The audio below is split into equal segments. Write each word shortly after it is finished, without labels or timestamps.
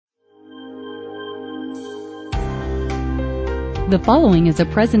The following is a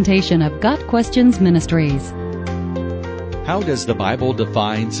presentation of Got Questions Ministries. How does the Bible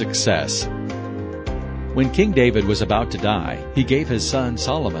define success? When King David was about to die, he gave his son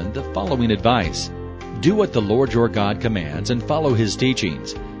Solomon the following advice. Do what the Lord your God commands and follow his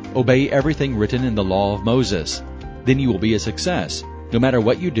teachings. Obey everything written in the law of Moses. Then you will be a success, no matter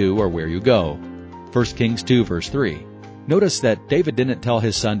what you do or where you go. 1 Kings 2 verse 3. Notice that David didn't tell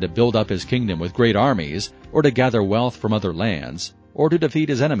his son to build up his kingdom with great armies, or to gather wealth from other lands, or to defeat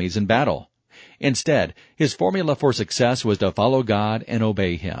his enemies in battle. Instead, his formula for success was to follow God and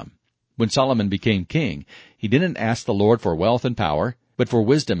obey him. When Solomon became king, he didn't ask the Lord for wealth and power, but for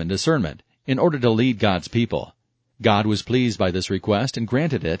wisdom and discernment, in order to lead God's people. God was pleased by this request and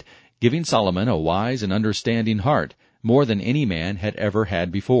granted it, giving Solomon a wise and understanding heart, more than any man had ever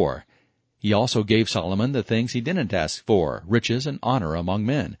had before. He also gave Solomon the things he didn't ask for, riches and honor among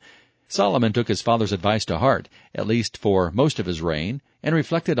men. Solomon took his father's advice to heart, at least for most of his reign, and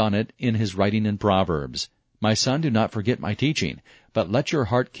reflected on it in his writing in Proverbs. My son, do not forget my teaching, but let your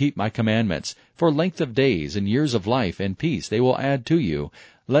heart keep my commandments. For length of days and years of life and peace they will add to you.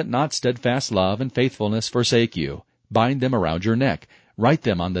 Let not steadfast love and faithfulness forsake you. Bind them around your neck. Write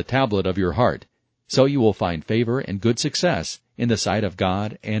them on the tablet of your heart. So you will find favor and good success in the sight of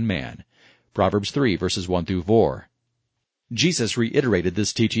God and man. Proverbs 3 verses 1 through 4. Jesus reiterated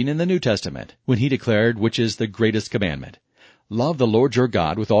this teaching in the New Testament when he declared which is the greatest commandment. Love the Lord your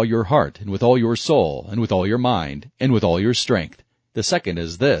God with all your heart, and with all your soul, and with all your mind, and with all your strength. The second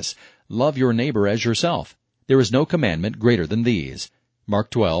is this, love your neighbor as yourself. There is no commandment greater than these. Mark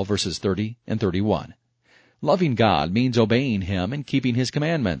 12 verses 30 and 31. Loving God means obeying him and keeping his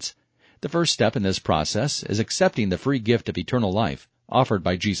commandments. The first step in this process is accepting the free gift of eternal life offered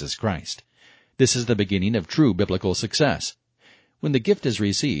by Jesus Christ. This is the beginning of true biblical success. When the gift is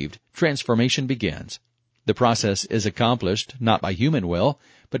received, transformation begins. The process is accomplished not by human will,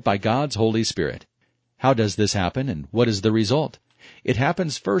 but by God's Holy Spirit. How does this happen, and what is the result? It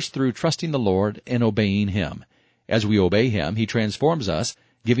happens first through trusting the Lord and obeying him. As we obey him, he transforms us,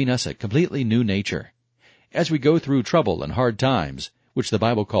 giving us a completely new nature. As we go through trouble and hard times, which the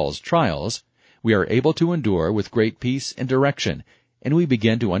Bible calls trials, we are able to endure with great peace and direction, and we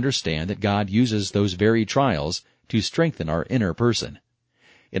begin to understand that God uses those very trials to strengthen our inner person.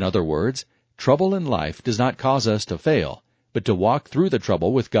 In other words, trouble in life does not cause us to fail, but to walk through the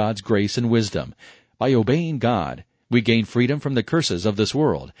trouble with God's grace and wisdom. By obeying God, we gain freedom from the curses of this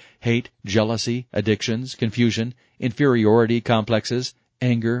world, hate, jealousy, addictions, confusion, inferiority complexes,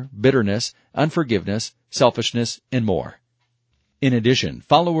 anger, bitterness, unforgiveness, selfishness, and more. In addition,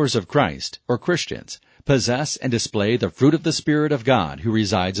 followers of Christ, or Christians, possess and display the fruit of the Spirit of God who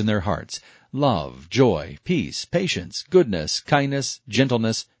resides in their hearts: love, joy, peace, patience, goodness, kindness,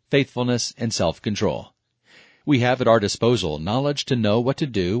 gentleness, faithfulness, and self-control. We have at our disposal knowledge to know what to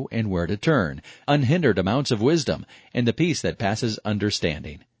do and where to turn, unhindered amounts of wisdom, and the peace that passes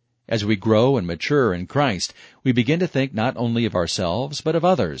understanding. As we grow and mature in Christ, we begin to think not only of ourselves, but of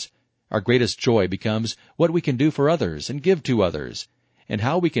others. Our greatest joy becomes what we can do for others and give to others, and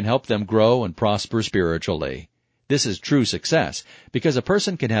how we can help them grow and prosper spiritually. This is true success, because a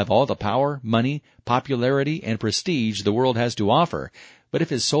person can have all the power, money, popularity, and prestige the world has to offer, but if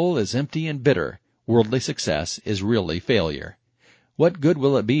his soul is empty and bitter, worldly success is really failure. What good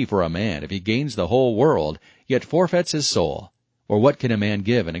will it be for a man if he gains the whole world, yet forfeits his soul? Or what can a man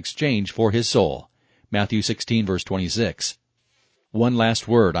give in exchange for his soul? Matthew 16 verse 26. One last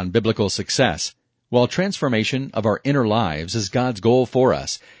word on biblical success. While transformation of our inner lives is God's goal for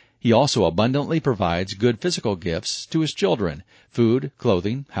us, he also abundantly provides good physical gifts to his children, food,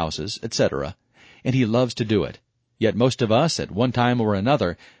 clothing, houses, etc., and he loves to do it. Yet most of us, at one time or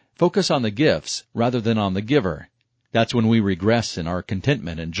another, focus on the gifts rather than on the giver. That's when we regress in our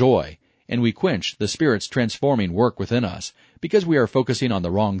contentment and joy, and we quench the Spirit's transforming work within us, because we are focusing on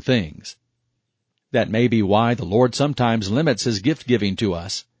the wrong things. That may be why the Lord sometimes limits his gift-giving to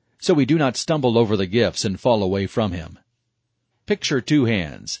us, so we do not stumble over the gifts and fall away from him. Picture two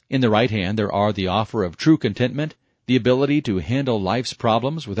hands. In the right hand there are the offer of true contentment, the ability to handle life's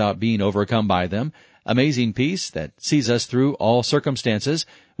problems without being overcome by them, amazing peace that sees us through all circumstances,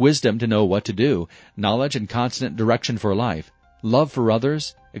 wisdom to know what to do, knowledge and constant direction for life, love for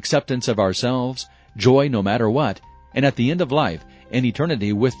others, acceptance of ourselves, joy no matter what, and at the end of life, an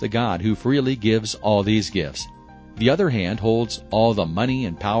eternity with the God who freely gives all these gifts. The other hand holds all the money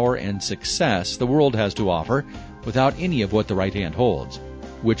and power and success the world has to offer, without any of what the right hand holds.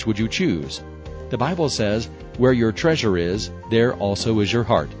 Which would you choose? The Bible says, where your treasure is, there also is your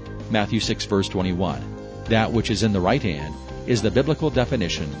heart. Matthew 6 verse 21. That which is in the right hand is the biblical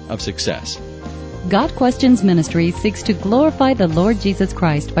definition of success. Got Questions Ministry seeks to glorify the Lord Jesus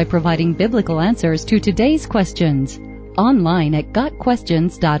Christ by providing biblical answers to today's questions. Online at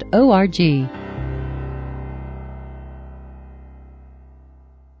GotQuestions.org.